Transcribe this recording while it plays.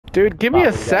Dude, give me a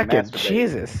Probably got second. masturbated.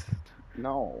 Jesus.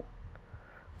 No.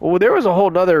 Well, there was a whole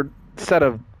nother set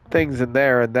of things in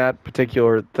there, and that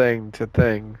particular thing. Is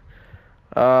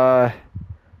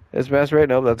masturbate?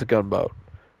 Nope, that's a gunboat.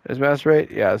 Is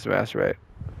masturbate? Yeah, it's masturbate.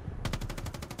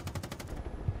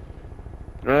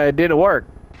 It didn't work.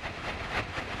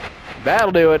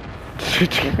 That'll do it.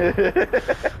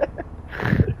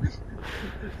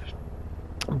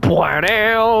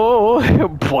 Bueno,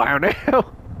 bueno,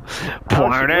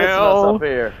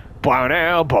 Here.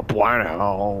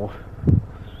 bueno.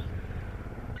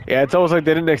 Yeah, it's almost like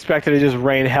they didn't expect it to just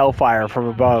rain hellfire from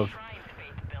above.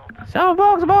 Some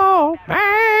folks ball,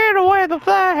 man, away the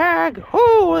flag.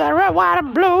 Ooh, that red, white,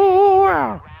 and blue.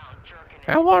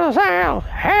 And what a sound,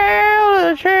 hail to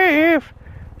the chief.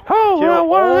 Oh,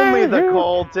 Kill only the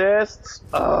cultists.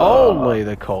 cultists. Only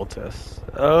the cultists.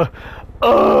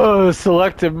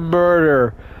 Selective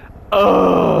murder.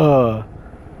 Oh,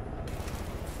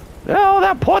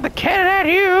 that point the cannon at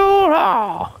you.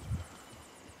 Oh.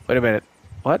 Wait a minute.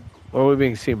 What? What are we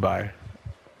being seen by?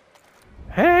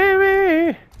 Hey,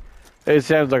 me. It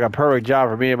sounds like a perfect job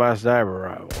for me and my sniper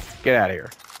rifle. Get out of here.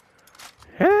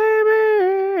 Hey,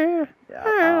 me.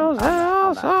 Yeah,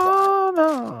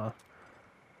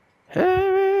 Hey,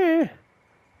 me.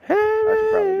 Hey, I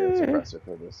should probably me. get a suppressor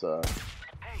for this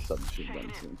submachine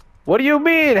gun team. What do you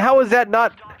mean? How is that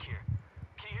not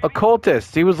a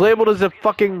cultist? He was labeled as a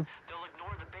fucking... They'll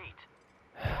ignore the bait.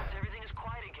 Once everything is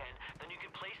quiet again, then you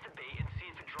can place the bait and see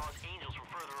if it draws angels from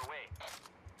further away.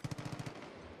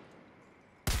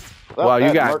 Wow,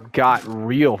 you got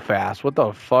real fast. What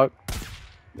the fuck?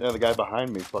 Yeah, the guy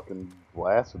behind me fucking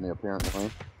blasted me,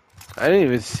 apparently. I didn't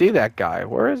even see that guy.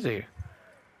 Where is he?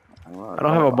 I don't I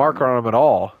don't have a marker on him at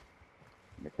all.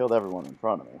 I killed everyone in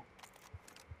front of me.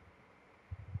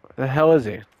 Where the hell is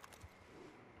he?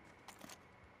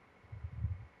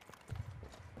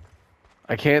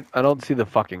 I don't see the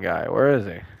fucking guy. Where is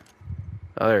he?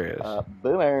 Oh, there he is.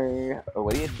 Boomer.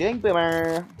 What do you think,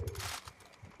 Boomer?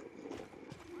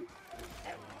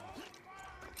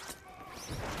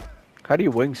 How do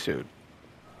you wingsuit?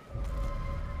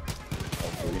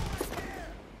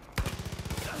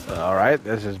 Alright,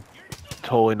 this is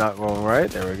totally not going right.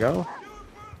 There we go.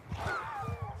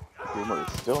 Boomer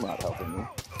is still not helping me.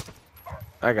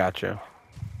 I got you.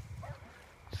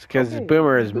 It's because Okay,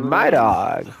 Boomer is my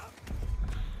dog.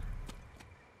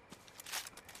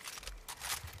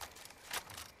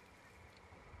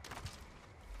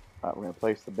 Alright, we're gonna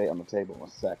place the bait on the table in a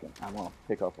second. I want to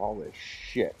pick up all this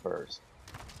shit first.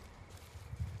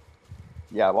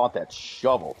 Yeah, I want that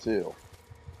shovel too.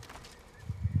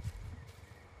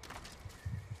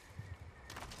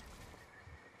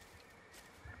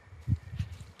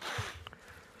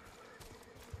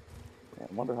 Yeah,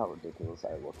 I wonder how ridiculous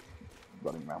I look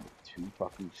running around with 2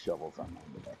 fucking shovels on my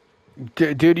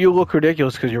back. Dude, you look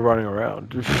ridiculous because you're running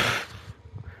around.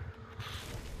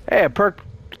 Hey, a perk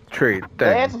tree thing.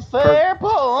 That's a fair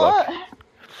point.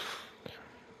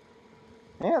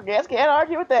 Yeah, I guess can't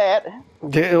argue with that.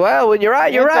 Well, when you're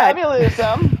right, you're right. Time you lose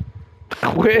some.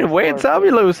 Win some,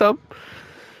 you lose some.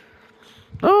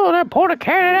 Oh, that point a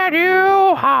cannon at you.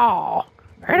 Oh,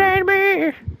 it ain't me.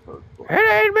 It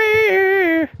ain't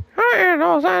me. I ain't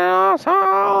no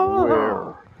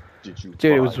Where did you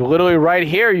Dude, it was literally right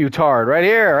here, you tard. Right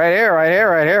here, right here, right here,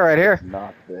 right here, right here.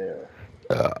 Not there.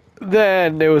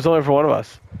 Then it was only for one of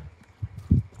us.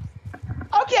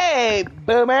 Okay,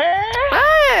 Boomer.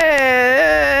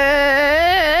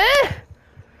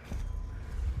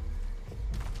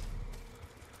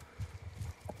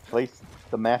 Place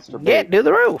the master bait. Get to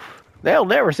the roof. They'll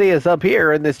never see us up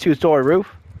here in this 2-story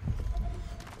roof.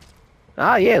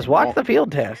 Ah, yes, watch the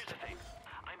field test.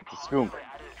 It's a skunk.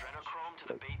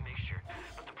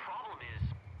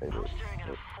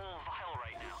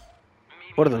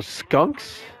 What are those,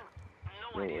 skunks?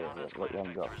 Yeah, let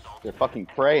them go. They're fucking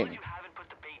praying.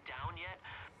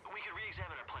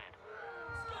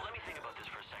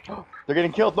 They're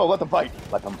getting killed. No, let them fight.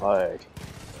 Let them fight.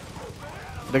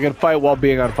 They're gonna fight while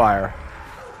being on fire.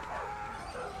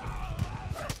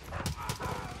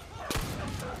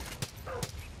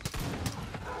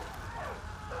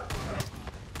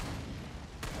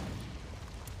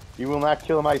 You will not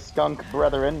kill my skunk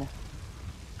brethren.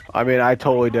 I mean, I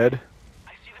totally did.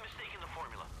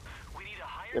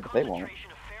 Yeah, but they won't.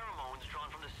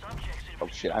 Oh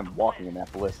shit, I'm walking in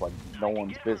that bliss like no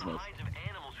one's business.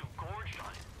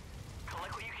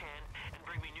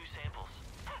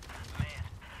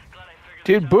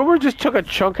 Dude, Boomer just took a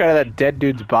chunk out of that dead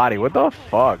dude's body. What the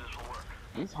fuck?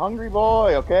 He's hungry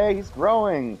boy, okay? He's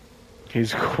growing.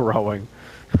 He's growing.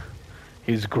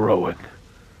 He's growing.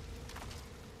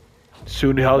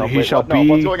 Soon No, he wait, shall what? No, be.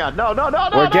 what's going on? No,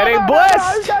 We're getting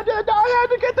blessed! I had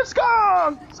to get the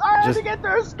skunks! I had to get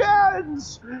their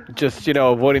skins! Just, you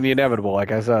know, avoiding the inevitable,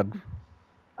 like I said.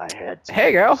 I had to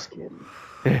Hey, get girl. the skin.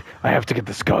 I have to get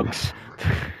the skunks.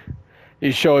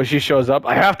 She shows up.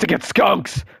 I have to get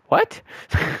skunks. What?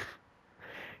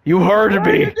 You heard What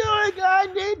are you me. doing? I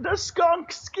need the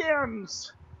skunk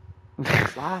skins!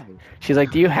 Why? She's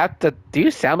like, do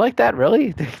you sound like that,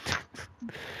 really?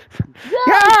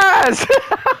 Yes!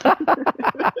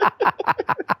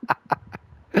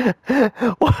 Yes!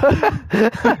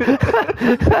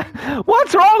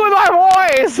 What's wrong with my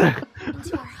voice?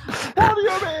 What do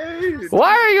you mean?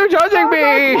 Why are you judging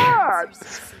me?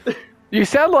 What? You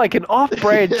sound like an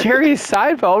off-brand Jerry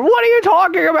Seinfeld. What are you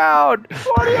talking about?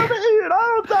 What do you mean?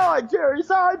 I don't sound like Jerry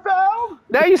Seinfeld.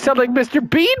 Now you sound like Mr.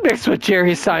 Bean mixed with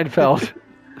Jerry Seinfeld.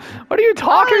 What are you I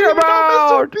talking don't even know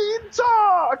about? Mr. Bean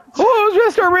talked. Who's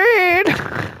Mr. Bean?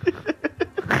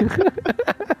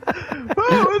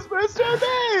 Who is Mr.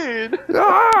 Bean?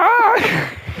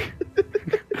 Ah!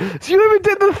 So you even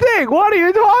did the thing. What are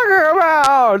you talking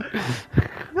about?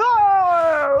 No.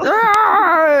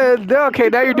 Ah! Okay,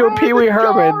 now you're doing Pee Wee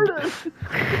Herman.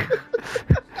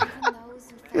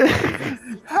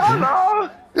 Hello.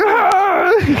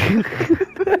 Ah!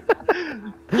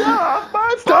 Get off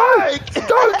my bike.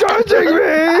 Stop judging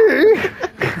me!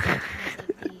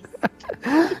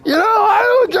 You know, I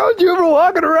don't judge you for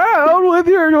walking around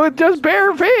with just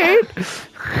bare feet.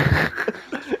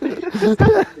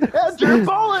 And your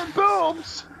bullet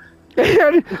boobs.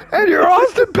 And your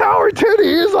Austin Power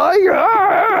titties, like,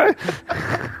 ah.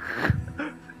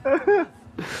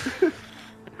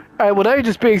 Alright, well now you're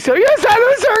just being silly. You said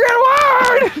the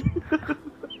second word!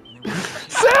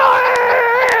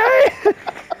 Silly!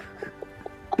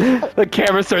 The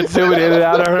camera starts zooming in and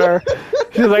out of her.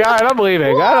 She's like, alright, I'm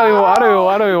leaving. I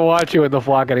don't even want you in the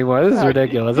flock anymore. This is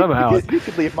ridiculous. I'm out. You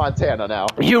could leave Montana now.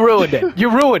 You ruined it. You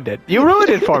ruined it. You ruined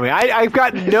it for me. I've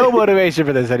got no motivation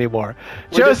for this anymore.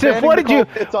 We're just Joseph, what standing did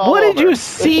the cold, it's all what did over. you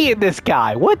see in this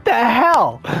guy? What the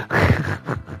hell?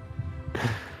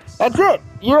 That's it.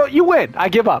 You win. I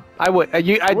give up. I win. I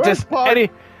Worst just part anything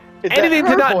is that to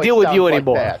her not voice deal with you sounds like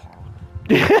anymore. that.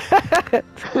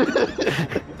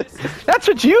 That's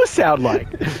what you sound like.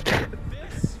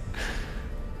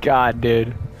 God,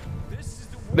 dude.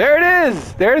 There it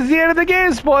is. There's the end of the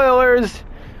game. Spoilers.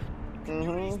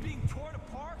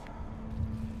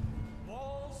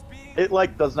 It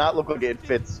like does not look like it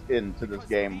fits into this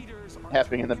game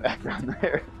happening in the background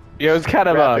there. Yeah, it was kind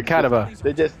of a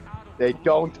They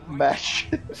don't mesh.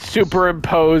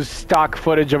 superimposed stock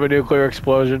footage of a nuclear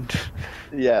explosion.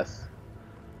 Yes.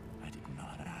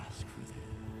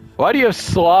 Why do you have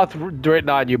sloth written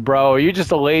on you, bro? Are you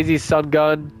just a lazy sun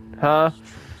gun, huh?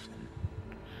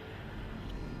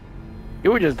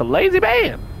 You were just a lazy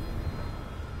man.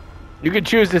 You can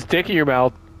choose to stick in your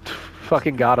mouth.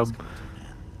 Fucking got him.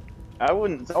 I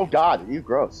wouldn't. Oh God, you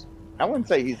gross. I wouldn't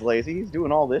say he's lazy. He's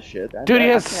doing all this shit. Dude, he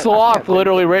has I can't sloth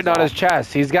literally think written on sloth. his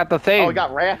chest. He's got the thing. Oh, he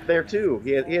got wrath there too.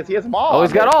 He has them all. Oh,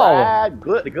 he's got all of them.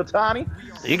 Gluttony.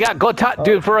 You got gluttony.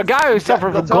 Dude, for a guy who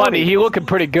suffered from gluttony, he looking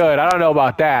pretty good. I don't know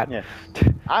about that. Yeah.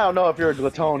 I don't know if you're a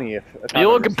gluttony. If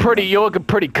You're looking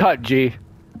pretty cut, G.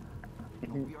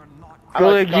 I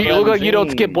like You look like you don't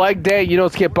jeans. skip leg day, you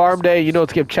don't skip arm day, you don't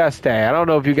skip chest day. I don't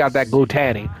know if you got that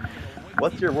gluttony.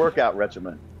 What's your workout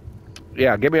regimen?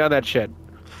 Yeah, get me on that shit.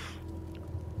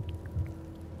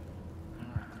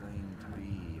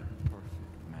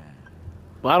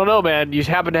 Well, I don't know, man. You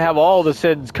happen to have all the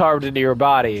sins carved into your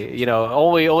body. You know,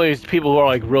 only people who are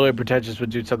like really pretentious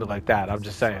would do something like that. I'm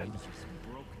just saying.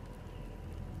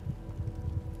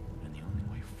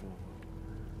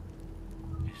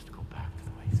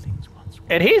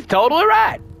 And he's totally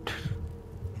right.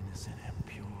 Innocent and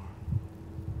pure,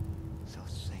 so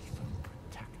safe and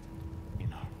protected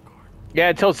in our garden. Yeah,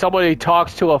 until somebody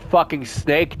talks to a fucking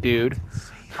snake, dude.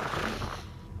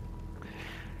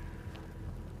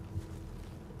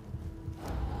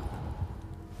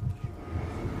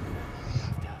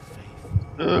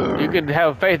 You can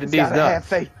have faith in these Gotta have nuts.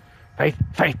 faith.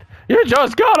 Faith. You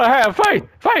just gotta have faith.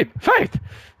 Faith.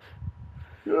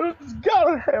 You just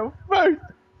gotta have faith.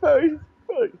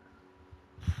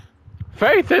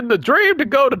 Faith in the dream to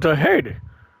go to Tahiti.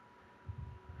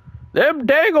 Them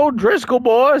dang old Driscoll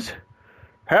boys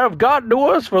have gotten to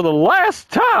us for the last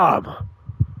time.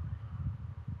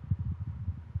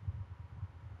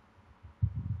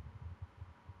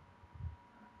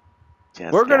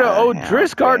 Just We're gonna gotta owe have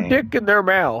Drisk our faith. dick in their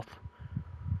mouth.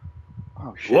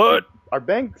 Oh shit. What? Are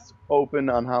banks open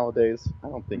on holidays? I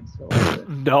don't think so.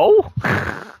 No?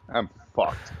 I'm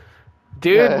fucked.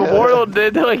 Dude, Memorial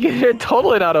Day, like, you're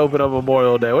totally not open on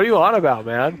Memorial Day. What are you on about,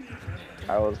 man?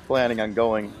 I was planning on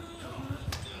going.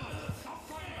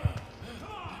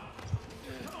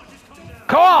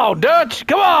 Come on, Dutch!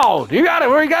 Come on! You got it.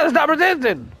 You got to stop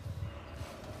resisting.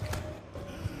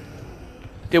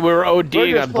 Dude, we were ODing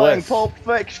We're just on playing Bliss. Pulp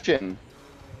Fiction.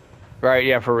 Right,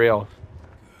 yeah, for real.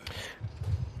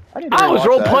 need to I was rewatch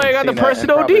role that. I haven't playing on the seen that in person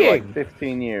probably, ODing. Like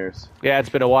 15 years. Yeah, it's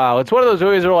been a while. It's one of those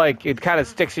movies where, like, it kind of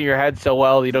sticks in your head so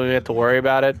well you don't even have to worry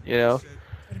about it, you know?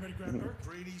 Anybody grab her?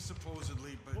 Grady,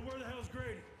 supposedly, but... Well, where the hell's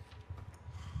Grady?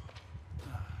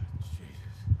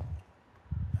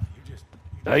 Jesus.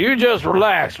 Now, you just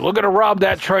relax. We're going to rob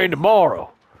that train tomorrow.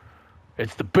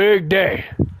 It's the big day.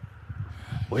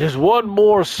 With just one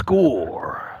more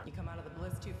score. You come out of the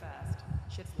bliss too fast.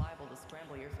 Shit's liable to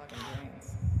scramble your fucking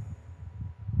brains.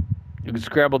 You can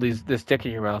scramble this dick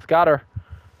in your mouth. Got her.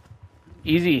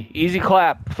 Easy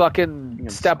clap. You Fucking can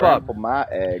step up. scramble my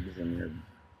eggs in your...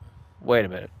 Wait a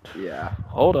minute. Yeah.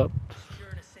 Hold up. You're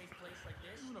in a safe place like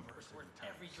this. Universe worth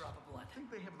every drop of blood. I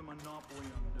think they have the monopoly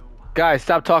on no... Guys,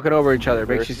 stop talking over each other. It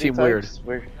makes you seem weird.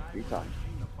 Where are you talking?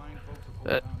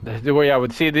 Well, yeah,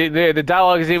 but see, the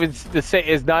dialogue is even the same.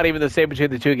 Is not even the same between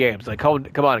the two games. Like, come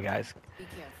on, guys. Be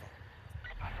careful.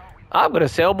 I'm gonna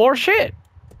sell more shit.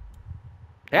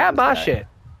 Yeah, This my guy. shit.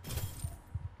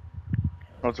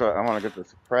 That's right. I want to get the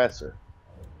suppressor.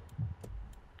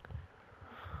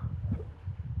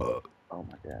 Oh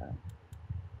my god.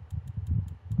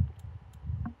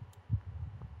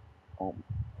 Oh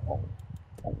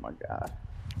my god.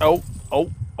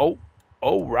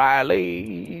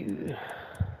 O'Reilly.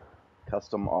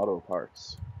 Custom auto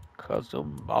parts.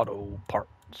 Custom auto parts.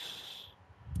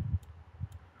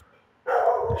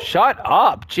 Shut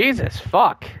up, Jesus,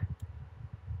 fuck.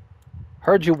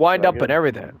 Heard you wind Did I up get and it?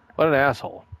 everything. What an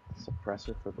asshole.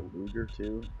 Suppressor for the Luger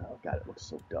too. Oh god, it looks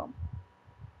so dumb.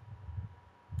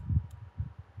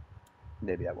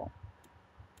 Maybe I won't.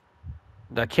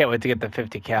 I can't wait to get the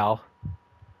 50 cal.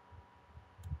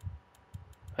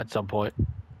 At some point.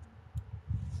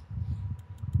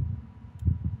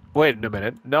 Wait a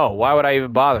minute. No, why would I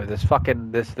even bother? This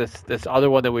fucking this other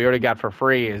one that we already got for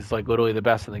free is like literally the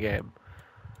best in the game.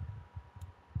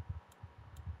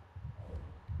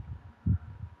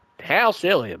 How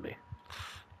silly of me.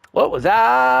 What was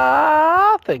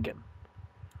I thinking?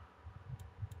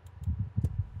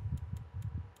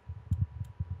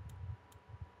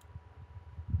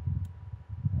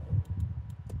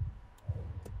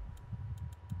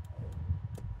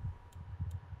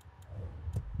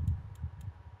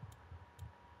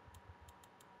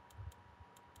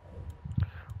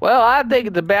 Well, I think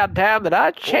it's about time that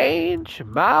I change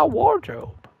my wardrobe.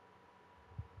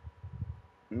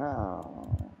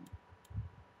 No.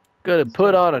 Gonna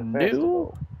put on a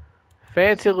Festival. new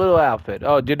fancy little outfit.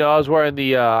 Oh, dude, no, I was wearing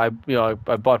the I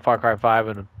bought Far Cry 5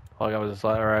 and all I got was this,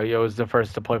 or it was the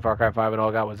first to play Far Cry 5 and all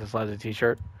I got was this Leslie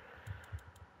t-shirt.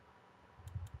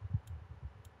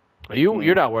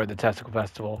 You're not wearing the Testicle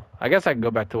Festival. I guess I can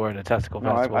go back to wearing the Testicle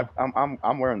No, Festival.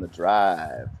 I'm wearing the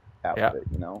drive outfit,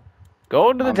 you know.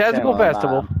 Going to the I'm Testicle channeling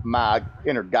Festival. My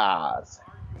inner guys.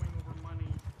 Arguing over money.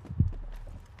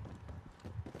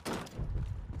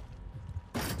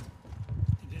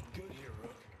 You did good here,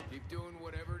 Rook. Keep doing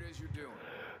whatever it is you're doing.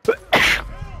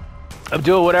 I'm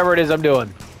doing whatever it is I'm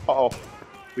doing. Uh-oh.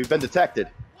 We've been detected.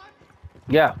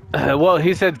 Yeah. Well,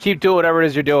 he said keep doing whatever it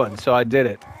is you're doing, so I did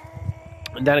it.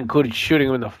 And that included shooting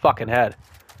him in the fucking head.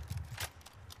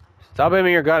 Stop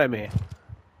aiming your gun at me.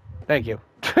 Thank you.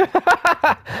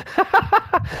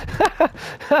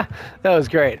 That was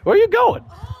great. Where are you going?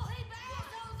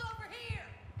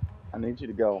 I need you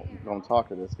to go and talk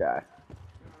to this guy.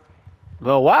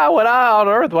 Well, why would I on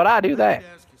earth would I do that? Let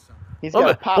me ask you something. He's got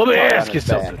a pop Let me tart on ask you his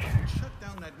back. something. Shut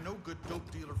down that no-good dope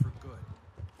dealer for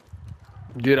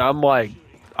good. Dude, I'm like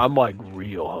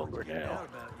real hungry now.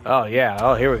 Oh yeah.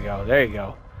 Oh, here we go. There you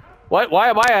go. What? Why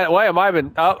am I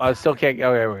been? Oh, I still can't.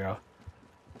 Oh, here we go.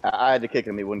 I had to kick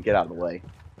him. He wouldn't get out of the way.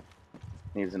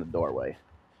 He was in the doorway.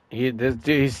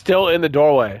 He's still in the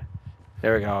doorway.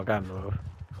 There we go. I got him to move.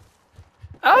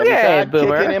 And he Okay, tried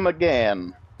Boomer. kicking him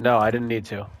again. No, I didn't need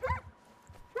to.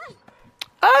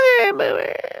 Okay,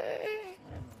 Boomer.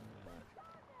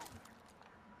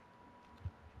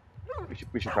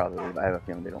 We should probably leave. I have a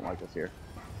feeling they don't like us here.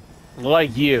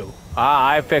 Like you.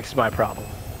 I fixed my problem.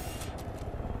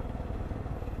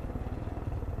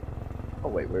 Oh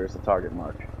wait, where's the target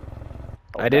mark?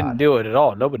 Oh, I didn't God. do it at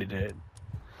all. Nobody did.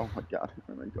 Oh my god,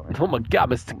 where am I going? Oh my God,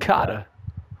 Mr. Carter.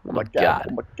 Oh my Oh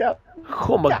God. my god.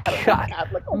 Oh my God.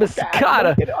 Like, oh my Mr. God,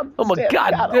 Carter. get it on Oh my the God.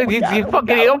 step. Oh my He's God,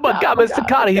 fucking. Oh my God, Mr.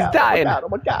 Carter. He's dying. Oh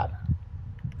my god.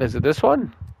 Is it this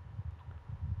one?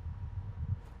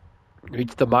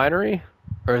 Reach the minery?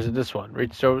 Or is it this one?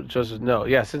 Reach Joseph. No.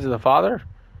 Yeah, Sins of the Father?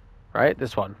 Right?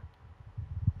 This one.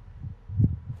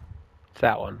 It's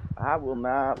that one. I will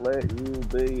not let you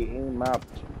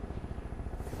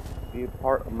be a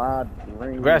part of my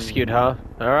dream. Rescued, huh?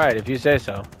 Alright, if you say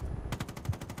so.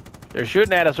 They're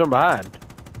shooting at us from behind.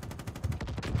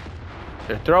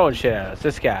 They're throwing shit at us.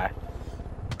 This guy.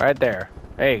 Right there.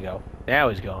 There you go. Now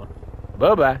he's gone.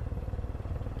 Bye-bye.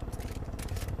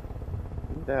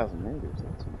 2,000 meters.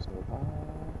 That seems so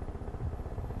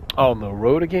high. On the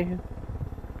road again?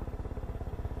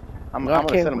 I'm I gonna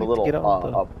can't send him a wait to get on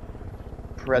little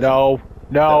present. No.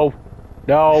 No.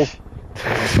 No.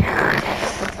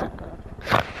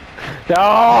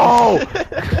 No!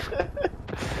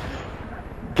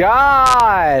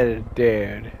 God,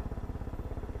 dude.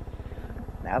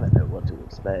 Now they know what to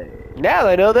expect. Now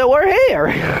they know that we're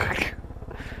here.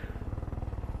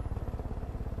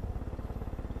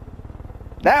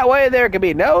 That way there can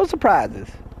be no surprises.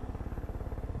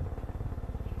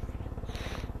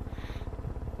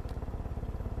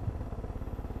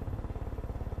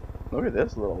 Look at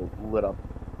this little lit up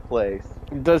place.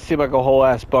 It does seem like a whole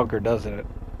ass bunker, doesn't it?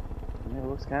 Yeah, it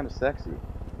looks kind of sexy.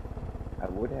 I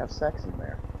would have sex in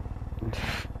there.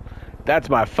 That's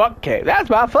my fuck cave. That's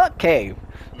my fuck cave.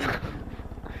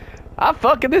 I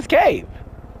fuck in this cave.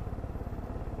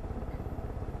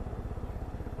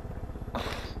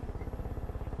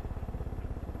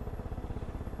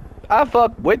 I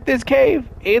fuck with this cave,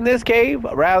 in this cave,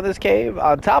 around this cave,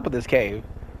 on top of this cave.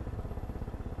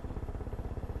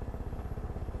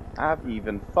 I've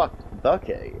even fucked the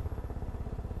cave.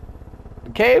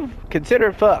 Cave, consider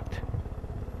it fucked.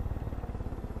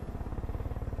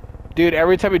 Dude,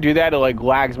 every time we do that, it like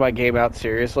lags my game out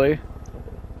seriously.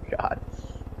 God.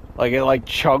 Like it like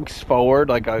chunks forward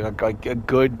like a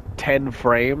good 10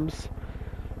 frames.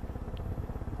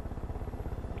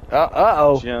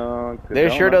 Uh-oh. Junk.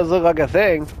 This sure does look like a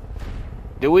thing.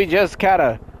 Do we just kind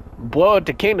of blow it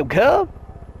to Kingdom Come?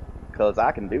 Because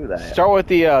I can do that. Start with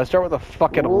the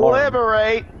fucking alarm.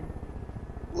 Liberate!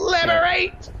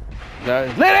 Liberate!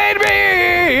 Liberate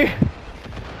me!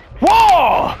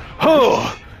 Whoa!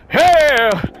 Oh,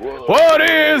 yeah! What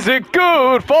is it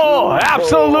good for?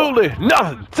 Absolutely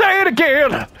nothing. Say it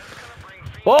again.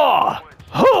 Oh,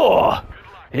 oh,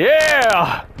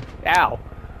 yeah! Ow!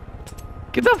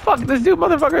 Get the fuck! This dude,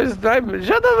 motherfucker, is sniping.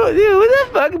 Shut the fuck, dude! What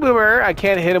the fuck, boomer? I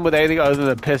can't hit him with anything other than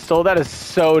a pistol. That is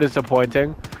so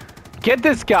disappointing. Get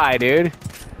this guy, dude.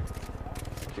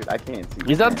 Dude, I can't see.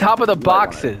 He's on top of the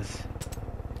boxes.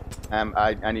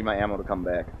 I need my ammo to come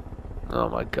back. Oh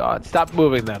my god. Stop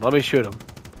moving then. Let me shoot him.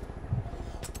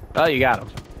 Oh, you got him.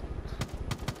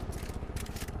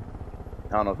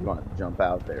 I don't know if you want to jump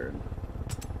out there. And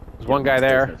There's one guy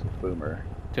there. Boomer.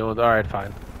 Alright,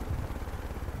 fine.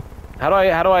 How do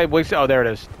I waste? Oh, there it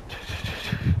is.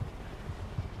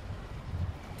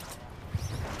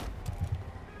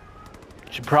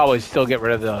 Should probably still get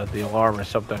rid of the alarm or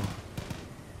something.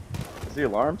 Is the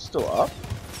alarm still up?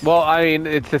 Well, I mean,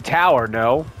 it's the tower,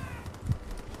 no?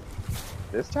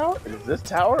 This tower? Is this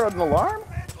tower an alarm?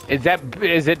 Is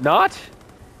it not?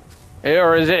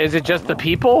 Or is it just the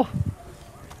people?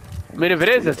 I mean, if it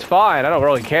is, it's fine. I don't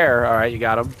really care. All right, you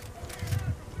got him.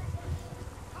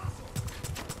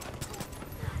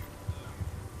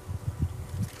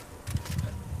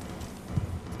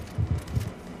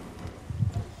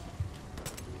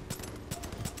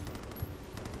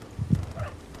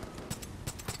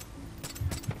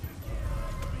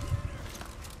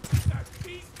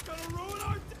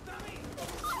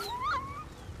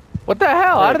 What the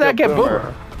hell? How did that get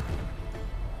boomer?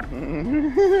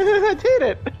 I did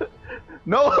it.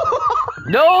 No.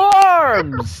 No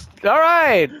arms. All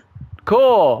right.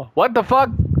 Cool. What the fuck?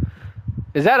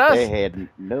 Is that us? They had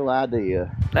no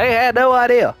idea. They had no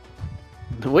idea.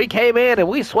 We came in and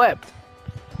we swept.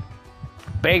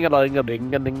 Bang a ding a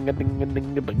ding a ding a ding a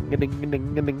ding a ding a ding a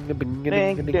ding a ding a ding a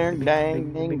Ding ding ding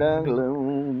dang ding dong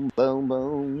boom boom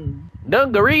boom.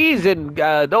 dungarees and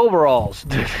overalls.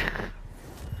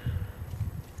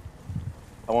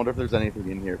 I wonder if there's anything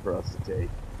in here for us to take.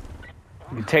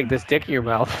 You can take this dick in your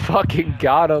mouth. Fucking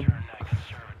got him.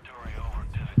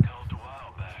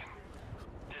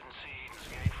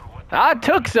 I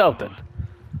took something.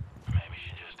 Maybe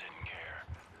she just didn't care.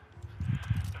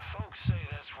 The folks say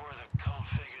that's where the cult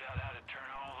figured out how to turn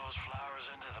all those flowers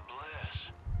into the bliss.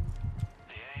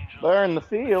 The angels. They're in the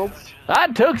fields. I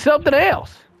took something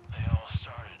else. They all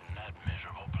started in that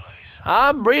miserable place.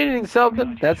 I'm reading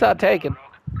something. That's not taken.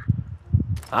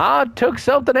 I took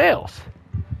something else.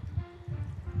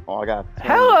 Oh, I got.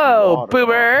 Hello,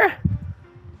 boomer.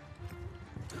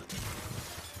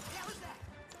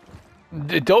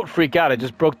 Don't freak out. I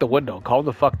just broke the window. Calm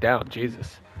the fuck down.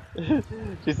 Jesus.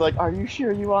 She's like, "Are you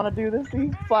sure you want to do this?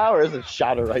 These flowers," and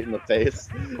shot her right in the face.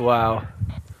 Wow.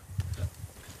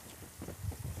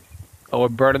 Oh, we're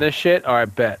burning this shit?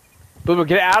 Alright, bet. Boomer,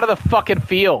 get out of the fucking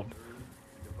field.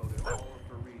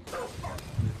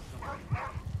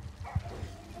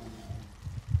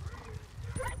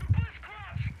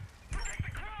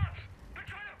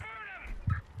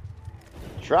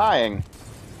 Trying.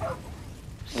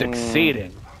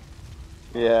 Succeeding.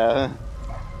 Yeah.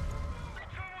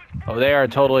 Oh, they are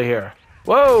totally here.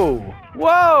 Whoa!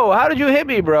 Whoa! How did you hit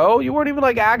me, bro? You weren't even,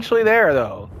 like, actually there,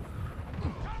 though.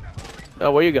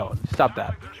 Oh, where you going? Stop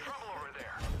that.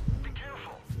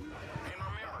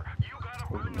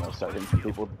 We're gonna start hitting some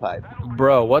people with the pipe.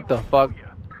 Bro, what the fuck?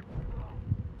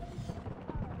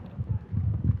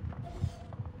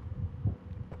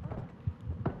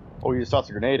 Oh, you just tossed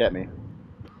a grenade at me.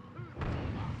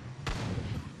 Oh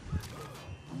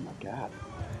my god.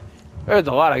 There's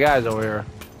a lot of guys over here.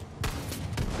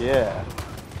 Yeah.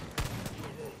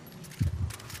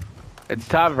 It's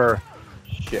time for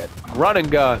Shit. run and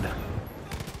gun.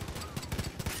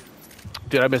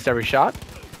 Dude, I missed every shot.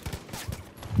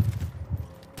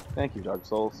 Thank you, Dark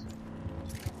Souls.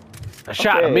 A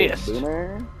shot, I Okay, missed.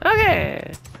 Boomer.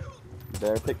 Okay. You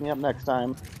better pick me up next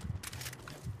time.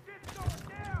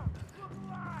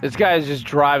 This guy is just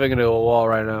driving into a wall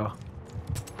right now.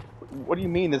 What do you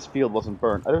mean this field wasn't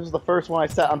burnt? This was the first one I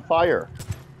set on fire.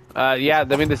 Yeah,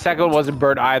 I mean, the second one wasn't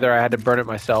burnt either. I had to burn it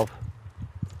myself.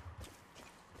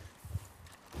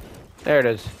 There it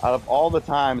is. Out of all the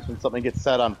times when something gets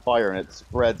set on fire and it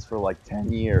spreads for like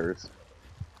 10 years,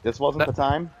 this wasn't the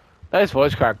time? Nice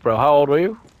voice crack, bro. How old were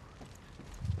you?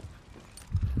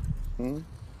 Hmm?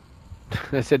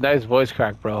 I said, nice voice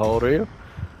crack, bro. How old are you?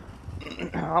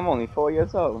 I'm only 4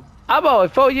 years old. I'm only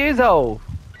 4 years old.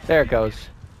 There it goes.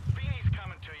 Feeney's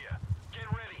coming to you.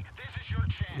 Get ready. This is your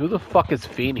chance. Who the fuck is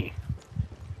Feeney?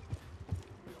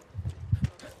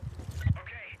 Okay,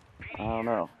 Feeney, I don't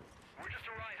know. we're just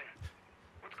arriving.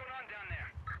 What's going on down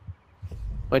there?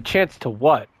 My chance to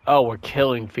what? Oh, we're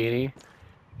killing Feeney.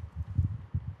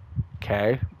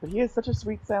 Okay. But he has such a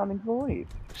sweet sounding voice.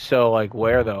 So, like,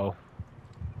 where, though?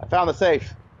 I found the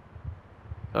safe.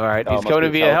 Alright, Oh, he's must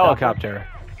coming be via a helicopter.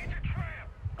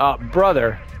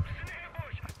 Brother.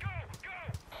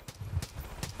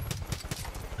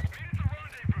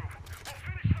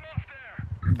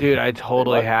 Dude, I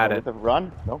totally What? had Oh, it. with the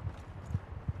run? Nope.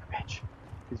 Bitch.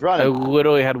 He's I running.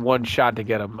 literally had one shot to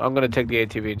get him. I'm gonna take the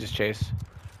ATV and just chase.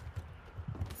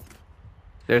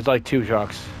 There's like 2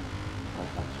 trucks.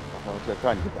 I was gonna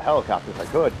try and get the helicopter if I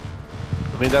could.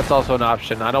 I mean, that's also an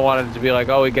option. I don't want it to be like,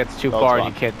 oh, he gets too Oh, far it's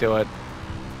and you fine. can't do it.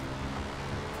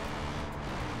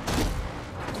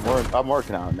 I'm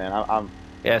working on it, man.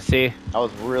 Yeah, see? I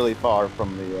was really far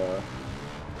from the.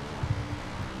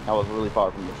 I was really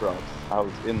far from the trucks. I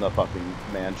was in the fucking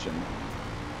mansion.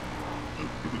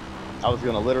 I was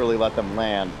gonna literally let them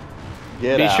land.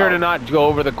 Get Be out. sure to not go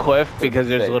over the cliff because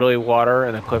there's safe. literally water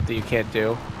in the cliff that you can't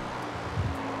do.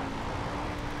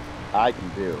 I can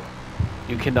do.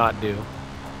 You cannot do.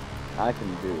 I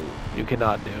can do You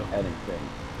cannot do. anything.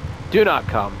 Do not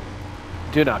come.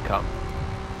 Do not come.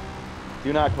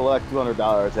 Do not collect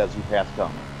 $200 as you pass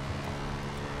come.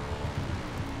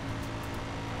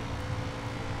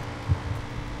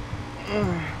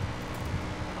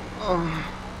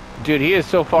 Dude, he is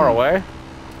so far away.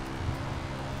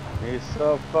 He's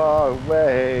so far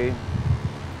away.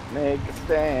 Make a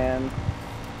stand.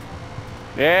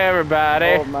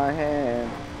 Everybody, Hold my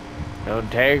hand. don't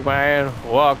take my hand.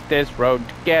 Walk this road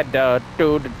together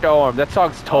to the dorm. That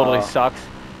song totally sucks.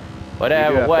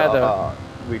 Whatever weather.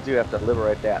 We do have to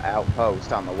liberate that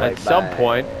outpost on the way At some back.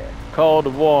 point. Cold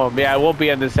and warm. Yeah, it won't be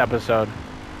in this episode.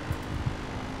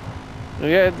 You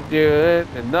get to do it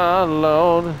and not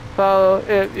alone. Follow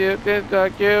if you did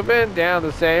like you've been down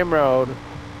the same road.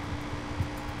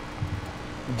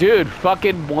 Dude,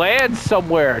 fucking land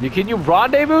somewhere. Can you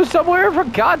rendezvous somewhere? For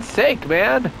God's sake,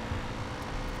 man.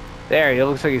 There, he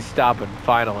looks like he's stopping,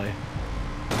 finally.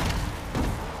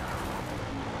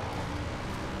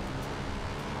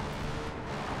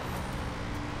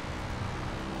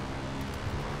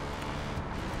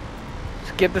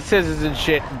 Just get the scissors and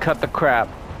shit and cut the crap.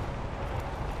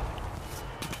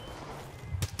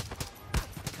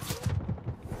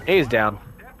 He's down.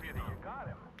 Deputy, you got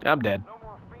him. I'm dead. No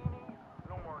more Feeney,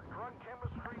 no more drug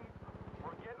chemistry.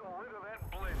 We're getting rid of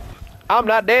that blitz. I'm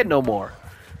not dead no more.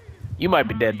 You might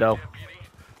be dead, though.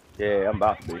 Yeah, I'm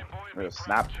about to be. There's a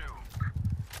snap.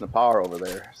 The power over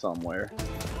there somewhere.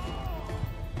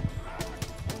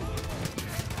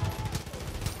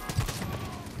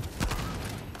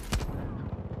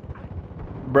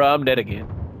 Bruh, I'm dead again.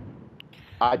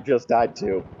 I just died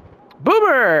too.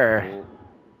 Boomer!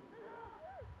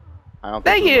 I don't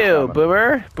Thank think you,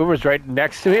 Boomer. Boomer's right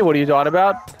next to me. What are you talking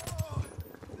about?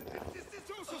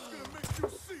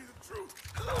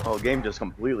 Oh, game just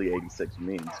completely 86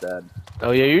 me instead.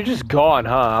 Oh, yeah, you're just gone,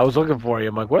 huh? I was looking for you.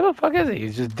 I'm like, where the fuck is he?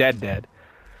 He's just dead.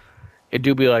 It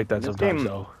do be like that This sometimes, game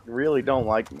though. really don't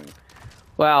like me.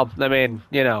 Well, I mean,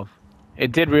 you know,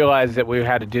 it did realize that we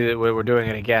had to do it. We were doing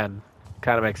it again.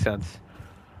 Kind of makes sense.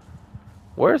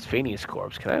 Where's Feeney's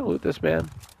corpse? Can I loot this man?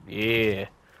 Yeah.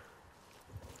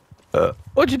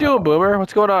 What you doing, Boomer?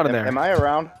 What's going on in there? Am I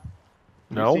around?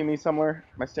 No. You see me somewhere?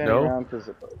 Am I standing No. around? Cause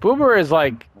Boomer is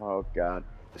like oh god.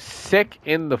 sick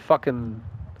in the fucking.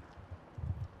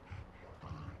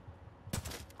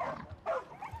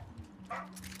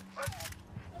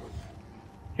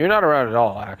 You're not around at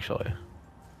all, actually.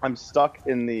 I'm stuck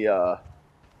in the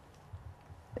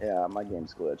yeah, my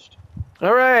game's glitched.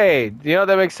 All right, you know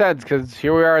that makes sense because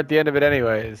here we are at the end of it,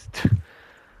 anyways.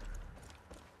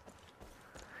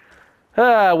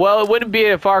 Well, it wouldn't be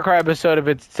a Far Cry episode if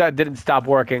it didn't stop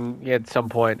working at some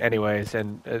point, anyways,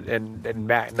 and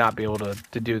Matt not be able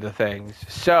to do the things.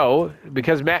 So,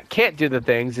 because Matt can't do the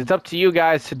things, it's up to you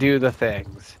guys to do the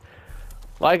things.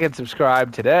 Like and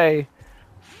subscribe today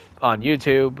on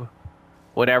YouTube,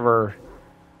 whenever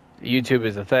YouTube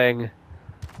is a thing.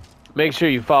 Make sure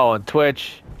you follow on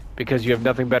Twitch because you have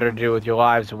nothing better to do with your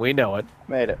lives, and we know it.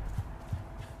 Made it.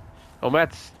 Oh,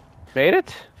 Matt's made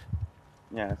it?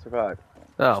 Yeah, I survived.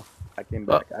 Oh. I came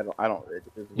back. I don't.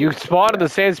 You spawned in the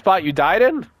same spot you died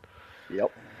in?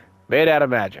 Yep. Made out of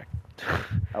magic.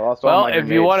 I lost Well, all my if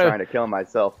you grenades wanna- trying to kill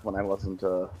myself when I wasn't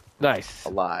Nice.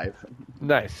 alive.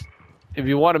 Nice. If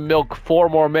you want to milk 4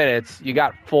 more minutes, you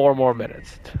got 4 more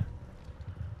minutes.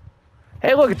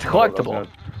 Hey, look, it's a collectible.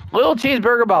 Little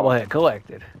cheeseburger bobblehead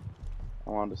collected. I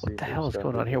wanted to see What the hell is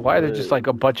going on here? Why are there just like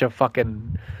a bunch of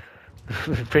fucking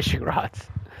fishing rods?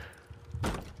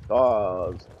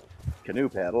 Canoe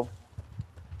paddle.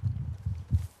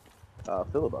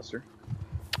 Filibuster.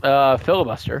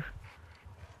 Filibuster.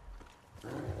 Do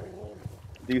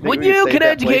you think When we could you save can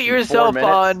that place educate in 4 yourself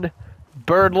minutes? on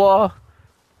bird law.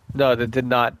 No, that did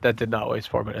not waste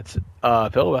 4 minutes.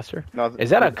 Filibuster. No, Is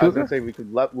that a I was cougar? gonna say we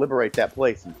could liberate that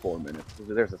place in 4 minutes.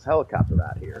 There's this helicopter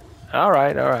out here. All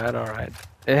right.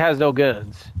 It has no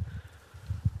guns.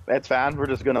 That's fine. We're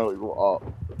just gonna.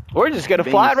 We're just gonna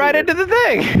fly right into the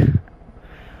thing.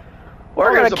 We're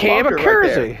gonna there's a cam a bunker right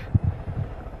there. Kersey.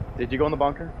 Did you go in the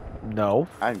bunker? No.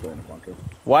 I didn't go in the bunker.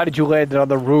 Why did you land it on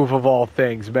the roof of all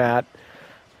things, Matt?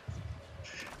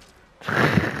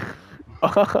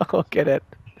 Oh, look at it.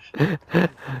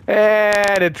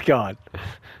 And it's gone.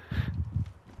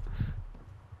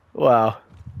 Wow.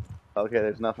 Okay,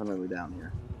 there's nothing really down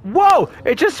here. Whoa!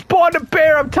 It just spawned a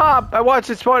bear up top. I watched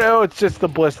it spawn. Oh, it's just the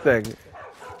bliss thing.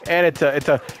 And it's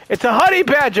a honey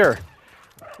badger.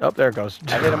 Oh, there it goes.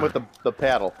 I hit him with the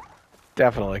paddle.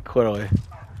 Definitely, clearly.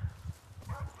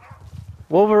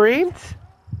 Wolverines?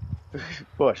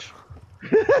 Bush.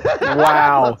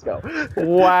 Wow. Let's go.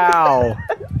 Wow.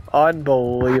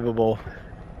 Unbelievable.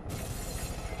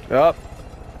 Oh,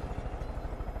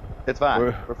 It's fine.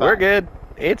 We're fine. we're good.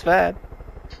 It's fine.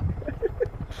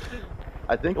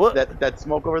 I think What? that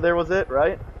smoke over there was it,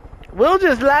 right? We'll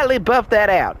just lightly buff that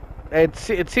out. It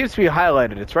seems to be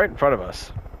highlighted. It's right in front of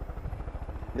us.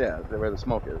 Yeah, where the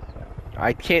smoke is.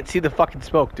 I can't see the fucking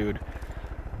smoke, dude.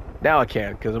 Now I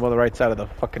can, because I'm on the right side of the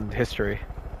fucking history.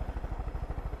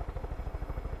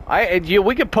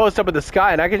 We could post up in the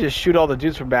sky, and I could just shoot all the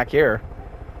dudes from back here.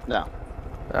 No.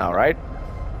 All right.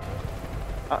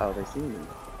 Uh-oh, they see me.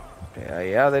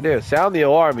 Yeah, they do. Sound the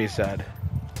alarm, he said.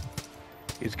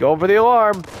 He's going for the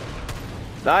alarm.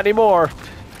 Not anymore.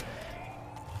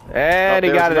 And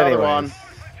he there's got it another anyway. one.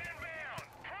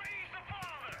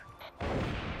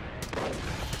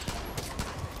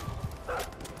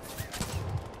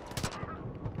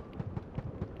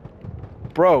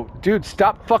 Bro, dude,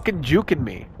 stop fucking juking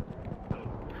me.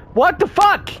 What the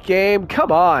fuck, game?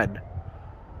 Come on.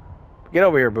 Get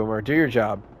over here, Boomer. Do your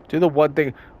job. Do the one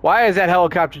thing. Why is that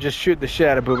helicopter just shooting the shit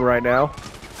out of Boomer right now?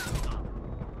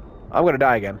 I'm gonna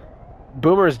die again.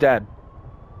 Boomer is dead.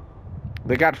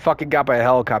 They got fucking got by a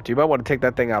helicopter. You might want to take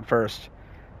that thing out first.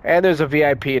 And there's a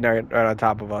VIP right on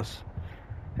top of us.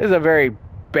 This is a very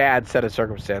bad set of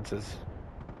circumstances.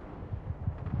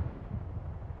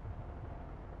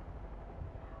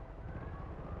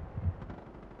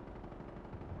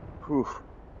 Whew.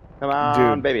 Come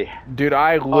on, baby. Dude,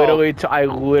 I literally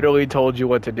told you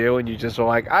what to do, and you just were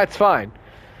like, "Ah, it's fine."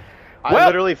 I Well-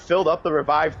 literally filled up the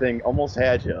revive thing, almost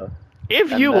had you.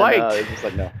 If And you then, liked, it's just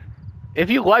like, no. If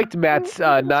you liked Matt's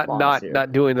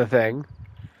not doing the thing,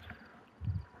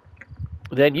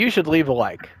 then you should leave a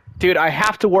like. Dude, I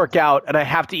have to work out and I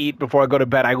have to eat before I go to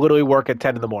bed. I literally work at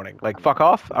 10 in the morning. Like, fuck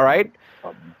off, all right?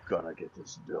 I'm gonna get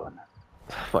this done.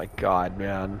 Oh my god,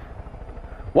 man.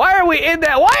 Why are we in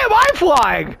that? Why am I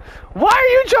flying? Why are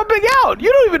you jumping out?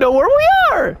 You don't even know where we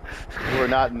are. We're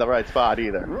not in the right spot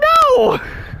either. No!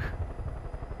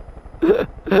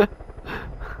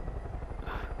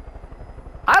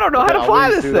 I don't know how to fly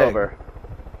this thing. Over.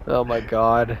 Oh my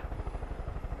god.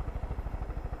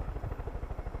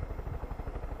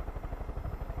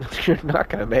 You're not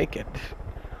gonna make it.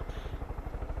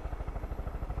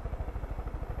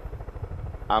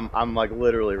 I'm like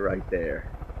literally right there.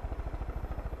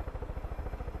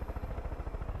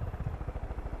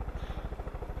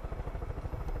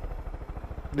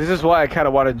 This is why I kind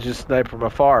of wanted to just snipe from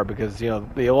afar, because, you know,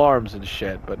 the alarms and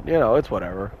shit, but, you know, it's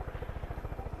whatever.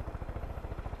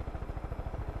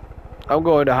 I'm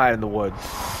going to hide in the woods.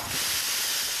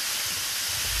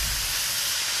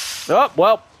 Oh,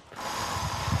 well.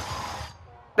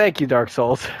 Thank you, Dark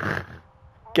Souls.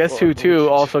 Guess who, too,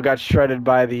 also got shredded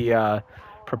by the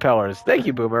propellers. Thank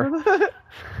you, Boomer.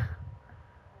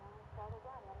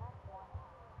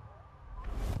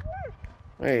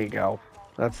 There you go.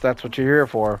 That's what you're here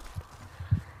for.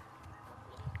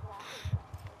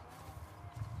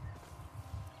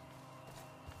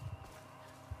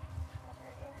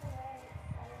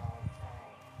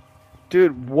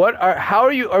 Dude, how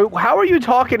are you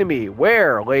talking to me?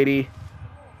 Where, lady?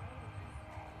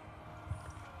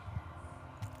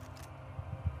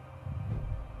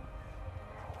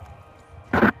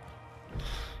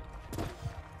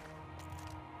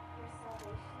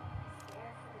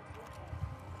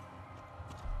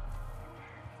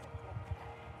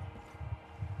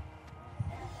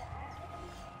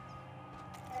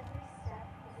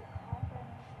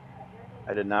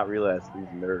 I did not realize these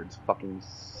nerds fucking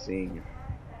sing.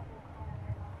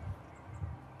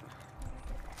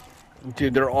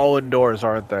 Dude, they're all indoors,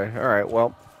 aren't they? Alright,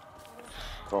 well.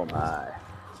 Oh my.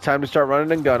 It's time to start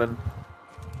running and gunning.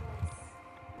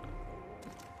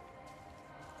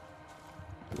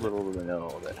 Little do they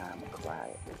know that I'm a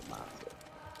quiet little monster.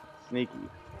 Sneaky.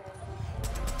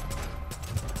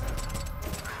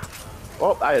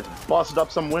 Oh, I had busted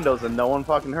up some windows and no one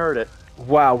fucking heard it.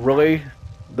 Wow, really?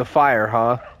 The fire,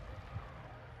 huh?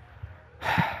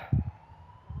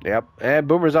 Yep, and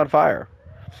Boomer's on fire.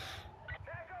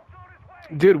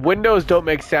 Dude, windows don't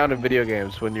make sound in video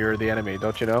games when you're the enemy,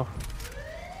 don't you know?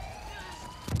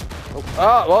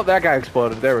 Oh, well, that guy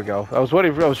exploded. There we go. I was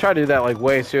trying to do that like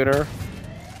way sooner.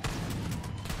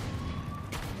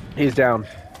 He's down.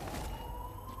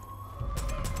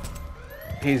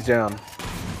 He's down.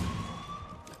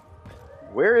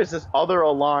 Where is this other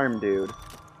alarm, dude?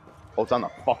 Oh, it's on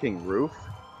the fucking roof?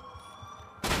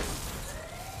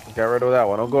 Get rid of that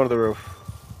one. I'll go to the roof.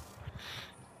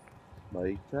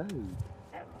 Like that.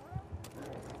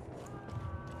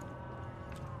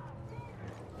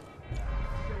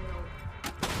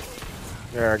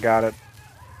 There, I got it.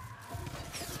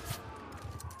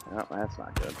 Oh, that's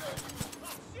not good.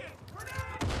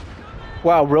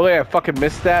 Wow, really? I fucking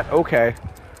missed that? Okay.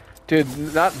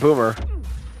 Dude, not Boomer.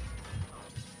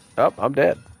 Oh, I'm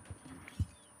dead.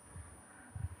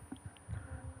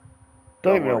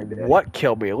 Don't even know what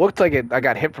killed me. It looked like I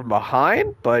got hit from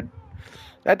behind, but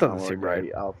that doesn't seem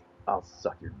right. I'll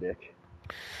suck your dick.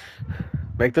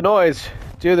 Make the noise.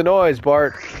 Do the noise,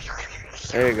 Bart.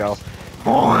 There you go.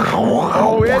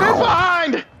 Oh, it is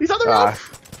behind! He's on the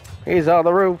roof! He's on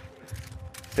the roof.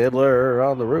 Fiddler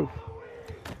on the roof.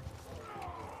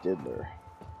 Diddler.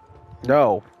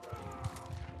 No.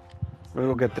 Let me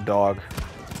go get the dog.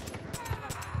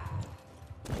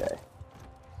 Okay.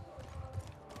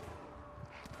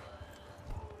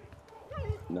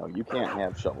 No, you can't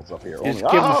have shovels up here. Just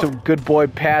give him some good boy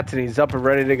pats and he's up and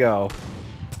ready to go.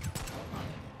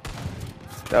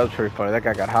 That was pretty funny. That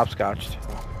guy got hopscotched.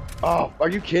 Oh, are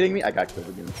you kidding me? I got killed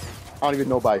again. I don't even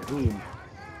know by whom.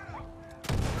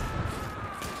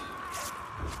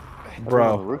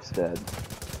 Bro. The roof's dead.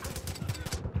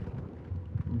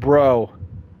 Bro.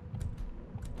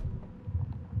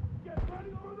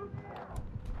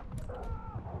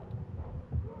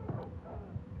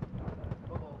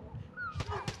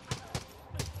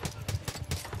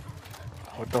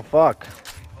 What the fuck?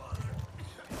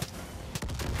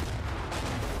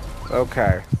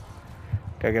 Okay.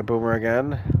 Gotta get Boomer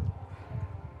again.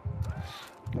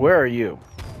 Where are you?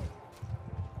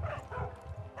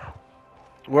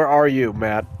 Where are you,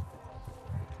 Matt?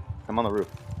 I'm on the roof.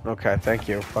 Okay, thank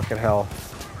you. Fucking hell.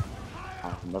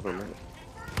 I've never lit.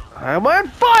 I'm on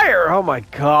fire! Oh my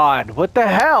god, what the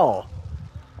hell?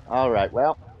 All right.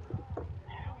 Well,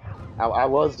 I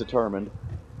was determined,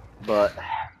 but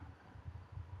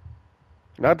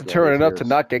Not determined enough to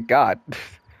not get got.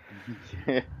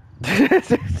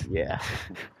 yeah.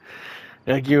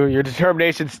 Like your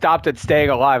determination stopped at staying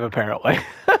alive, apparently.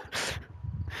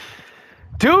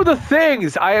 Do the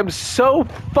things! I am so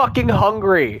fucking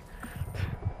hungry.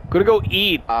 Gonna go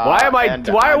eat.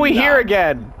 Why are we here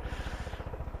again?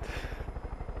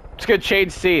 Just gonna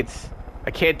change seats.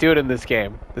 I can't do it in this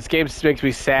game. This game makes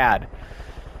me sad.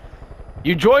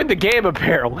 You joined the game,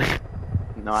 apparently.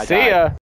 No, I See died. ya.